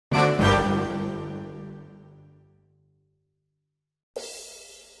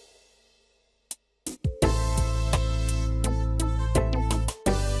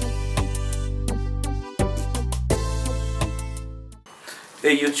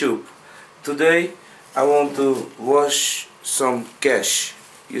Hey YouTube, today I want to wash some cash.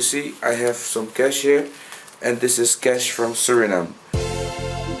 You see, I have some cash here, and this is cash from Suriname.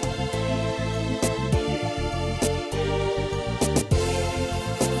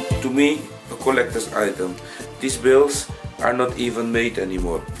 To me, a collector's item. These bills are not even made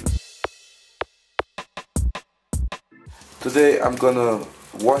anymore. Today I'm gonna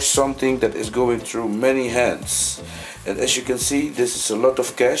wash something that is going through many hands, and as you can see, this is a lot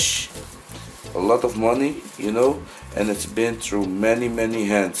of cash, a lot of money, you know, and it's been through many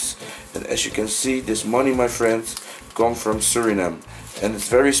hands. And as you can see, this money, my friends, come from Suriname, and it's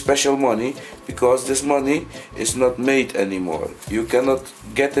very special money because this money is not made anymore. You cannot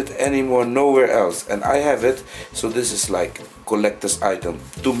get it anymore nowhere else, and I have it, so this is like collector's item.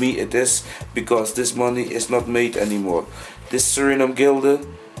 To me it is, because this money is not made anymore. This Suriname GELD,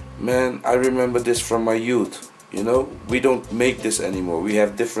 man, I remember this from my youth. You know, we don't make this anymore. We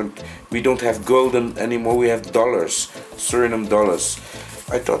don't have golden anymore, we have dollars, Suriname dollars.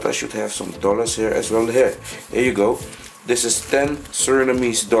 I thought I should have some dollars here as well. Here you go. This is 10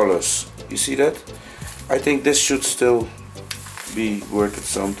 Surinamese dollars. You see that? I think this should still be worth it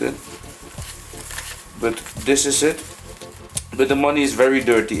something. But this is it. But the money is very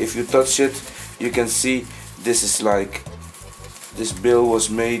dirty. If you touch it, you can see this is like, this bill was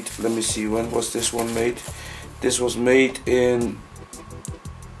made, let me see, when was this one made? This was made in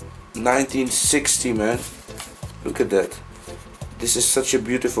 1960, man. Look at that. This is such a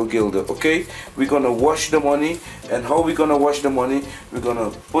beautiful GELD. Okay, we're gonna wash the money. And how we gonna wash the money? We're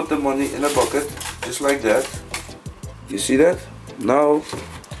gonna put the money in a bucket, just like that. You see that? Now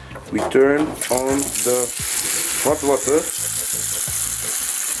we turn on the hot water,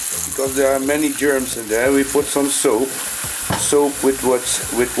 because there are many germs in there. We put some soap with what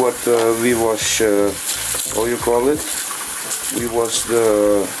we wash, how you call it? We wash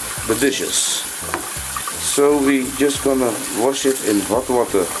the dishes. So we just gonna wash it in hot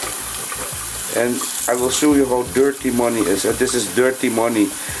water, and I will show you how dirty money is. This is Dirty Money.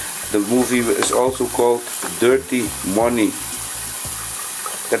 The movie is also called Dirty Money.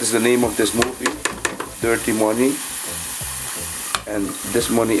 That is the name of this movie, Dirty Money. And this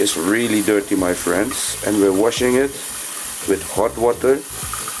money is really dirty, my friends, and we're washing it with hot water.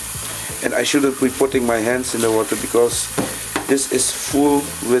 And I shouldn't be putting my hands in the water because this is full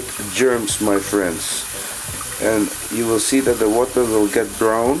with germs, my friends. And you will see that the water will get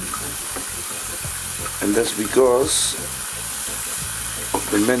brown, and that's because of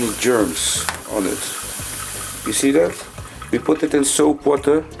the many germs on it. You see that? We put it in soap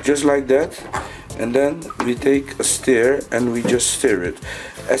water, just like that, and then we take a stir and we just stir it.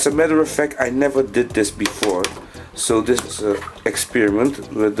 As a matter of fact, I never did this before, so this is an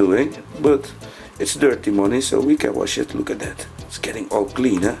experiment we're doing, but it's dirty money, so we can wash it. Look at that, it's getting all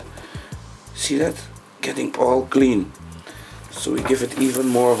clean, huh? See that? Getting all clean. So we give it even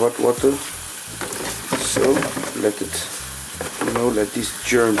more hot water, so let it, you know, let these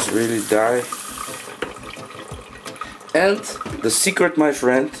germs really die. And the secret, my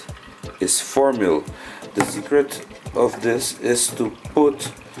friend, is formula. The secret of this is to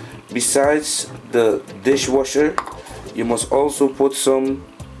put, besides the dishwasher, you must also put some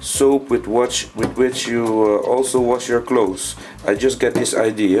soap with which you also wash your clothes. I just get this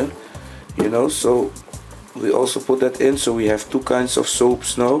idea, you know, so we also put that in. So we have two kinds of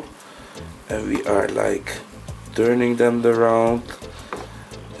soaps now, and we are like turning them around.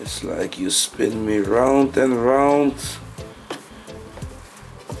 It's like you spin me round and round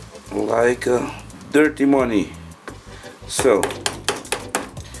like dirty money. So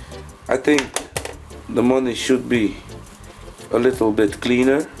I think the money should be a little bit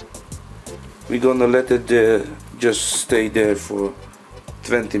cleaner. We're gonna let it just stay there for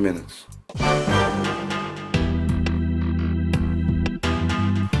 20 minutes.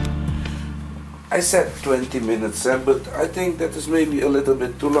 I said 20 minutes, but I think that is maybe a little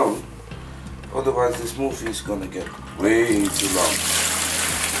bit too long. Otherwise this movie is gonna get way too long.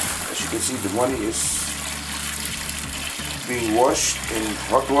 As you can see, the money is being washed in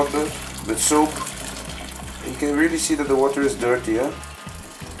hot water with soap. You can really see that the water is dirty, huh?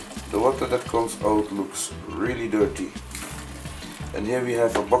 The water that comes out looks really dirty. And here we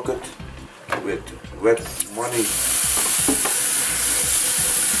have a bucket with wet money.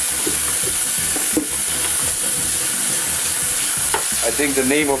 I think the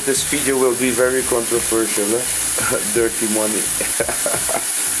name of this video will be very controversial, huh? Dirty money.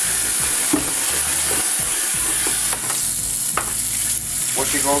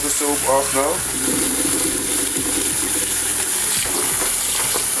 Washing all the soap off now.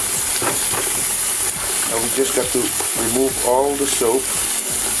 Now we just got to remove all the soap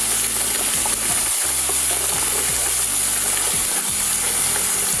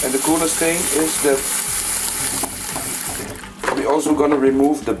And the coolest thing is that we're also gonna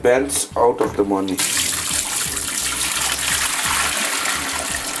remove the bends out of the money.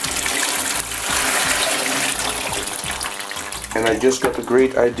 And I just got a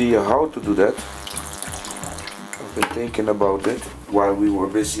great idea how to do that. I've been thinking about it while we were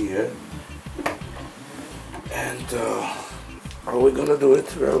busy here. And how are we gonna do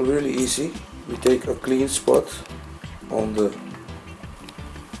it? Well, really easy. We take a clean spot on the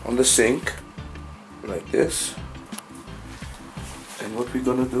sink, like this. And what we're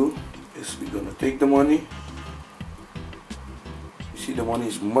gonna do is we're gonna take the money. You see the money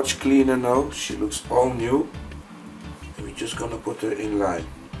is much cleaner now. She looks all new. And we're just gonna put her in line,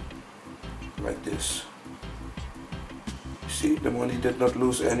 like this. You see, the money did not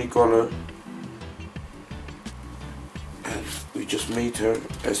lose any color. And we just made her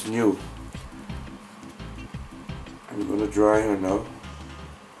as new. And we're gonna dry her now.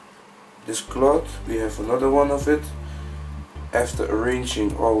 This cloth, we have another one of it. After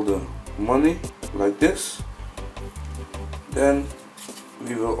arranging all the money like this, then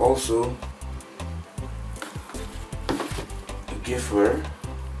we will also give her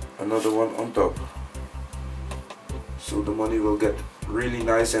another one on top, so the money will get really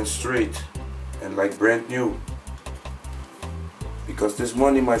nice and straight and like brand new. Because this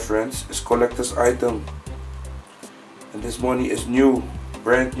money, my friends, is collector's item, and this money is new,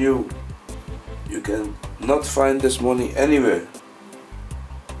 brand new. You can not find this money anywhere.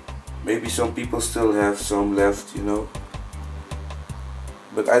 Maybe some people still have some left, you know,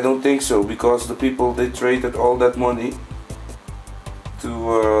 but I don't think so, because the people, they traded all that money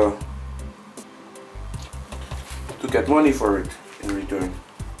to get money for it in return.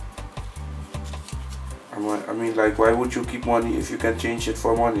 I mean, like, why would you keep money if you can change it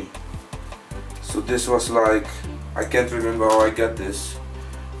for money? So this was like, I can't remember how I got this.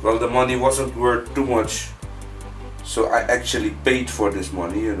 Well, the money wasn't worth too much, so I actually paid for this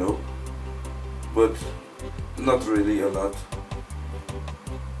money, you know, but not really a lot.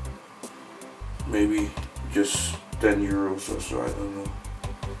 Maybe just 10 euros or so, I don't know.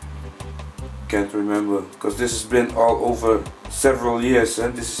 Can't remember, because this has been all over several years,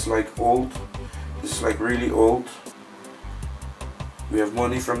 and this is like old. This is like really old. We have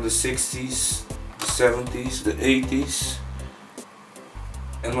money from the 60s, the 70s, the 80s.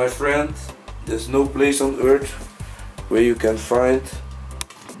 And my friend, there's no place on earth where you can find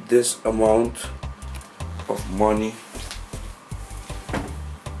this amount of money,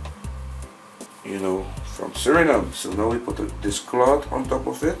 you know, from Suriname. So now we put this cloth on top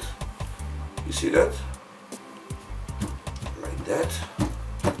of it. You see that? Like that.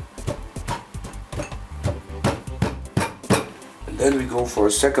 And then we go for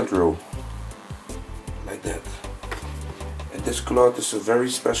a second row. Like that. And this cloth is a very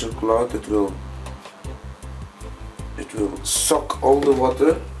special cloth. It will suck all the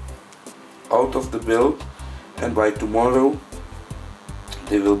water out of the bill, and by tomorrow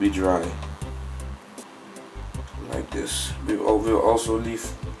they will be dry. Like this. We will also leave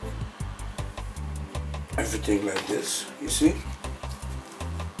everything like this, you see?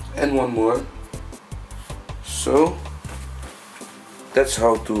 And one more. So that's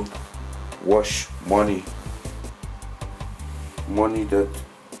how to wash money. Money that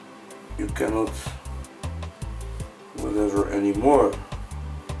you cannot whatever anymore.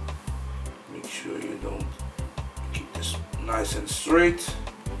 Make sure you don't keep this nice and straight.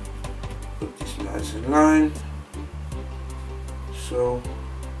 Put this nice in line. So,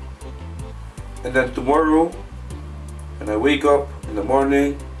 and then tomorrow when I wake up in the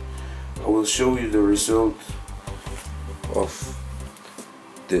morning, I will show you the result of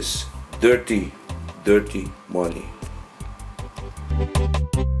this dirty money.